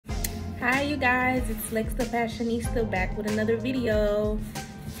Hi you guys, it's Lex the Fashionista back with another video.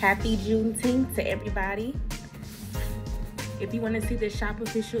 Happy Juneteenth to everybody. If you want to see the Shop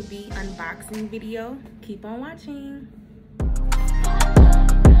Official Bee unboxing video, keep on watching.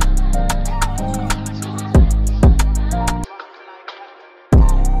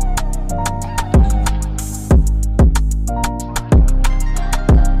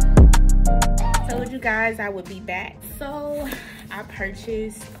 Told you guys I would be back. So I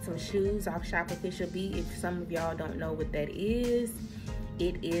purchased some shoes off Shop Official Bee. If some of y'all don't know what that is,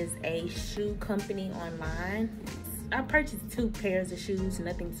 it is a shoe company online. I purchased 2 pairs of shoes,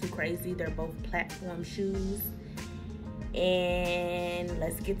 nothing too crazy. They're both platform shoes. And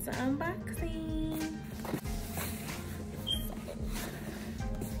let's get to unboxing.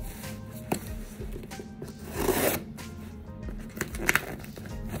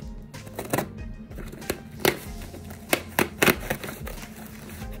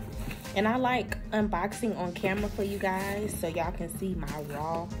 And I like unboxing on camera for you guys so y'all can see my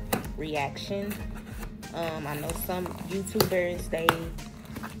raw reaction. I know some YouTubers, they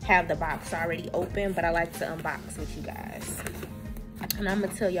have the box already open, but I like to unbox with you guys. And I'm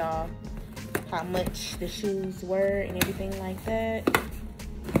gonna tell y'all how much the shoes were and everything like that.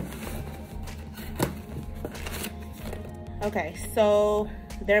 Okay, so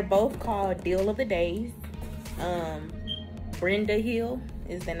they're both called Deal of the Days. Brenda Heel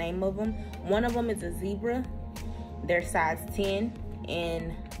is the name of them. One of them is a zebra. They're size 10,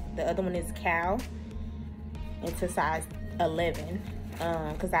 and the other one is cow. It's a size 11.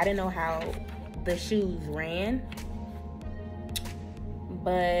 Because I didn't know how the shoes ran,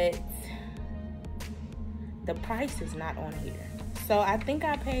 but the price is not on here. So I think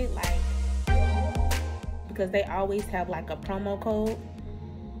I paid like, because they always have like a promo code,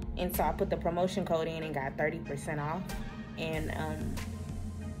 and so I put the promotion code in and got 30% off, and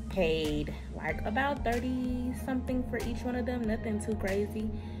paid like about 30 something for each one of them. Nothing too crazy.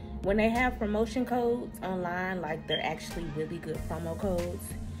 When they have promotion codes online, like, they're actually really good promo codes.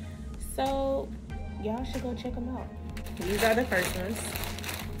 So y'all should go check them out. These are the first ones.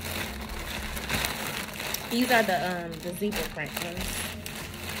 These are the zebra print ones.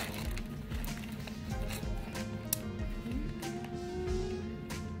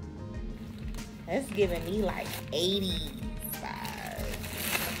 That's giving me like 80s vibes.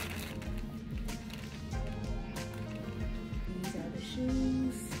 These are the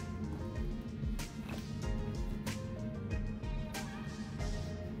shoes.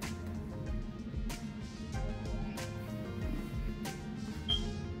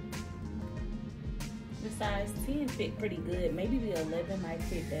 The size 10 fit pretty good. Maybe the 11 might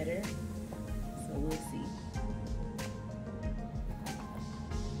fit better. So we'll see.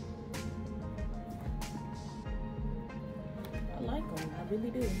 I like them, I really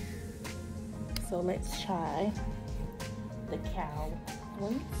do. So let's try the cow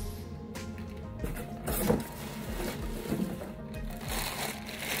ones.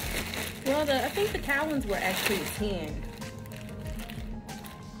 Well, I think the cow ones were actually 10.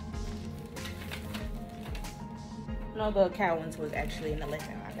 No, the cow ones was actually an 11,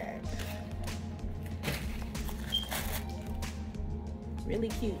 my bad. Really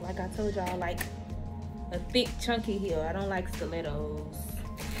cute. Like I told y'all, like a thick, chunky heel. I don't like stilettos.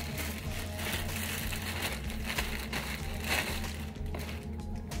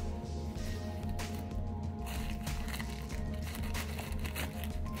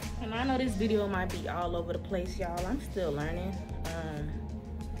 And I know this video might be all over the place, y'all. I'm still learning.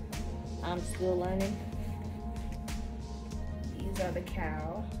 I'm still learning. These are the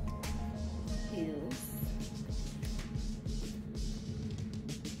cow heels.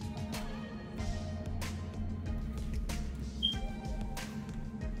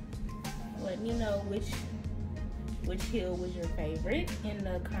 Let me know which heel was your favorite in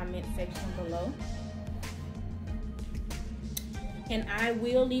the comment section below. And I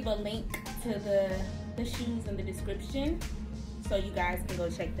will leave a link to the shoes in the description so you guys can go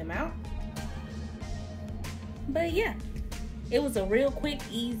check them out. But yeah, it was a real quick,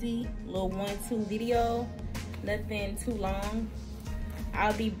 easy little 1-2 video. Nothing too long.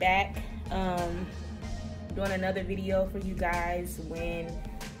 I'll be back doing another video for you guys when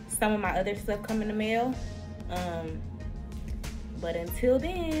some of my other stuff come in the mail. But until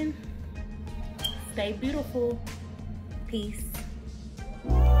then, stay beautiful. Peace.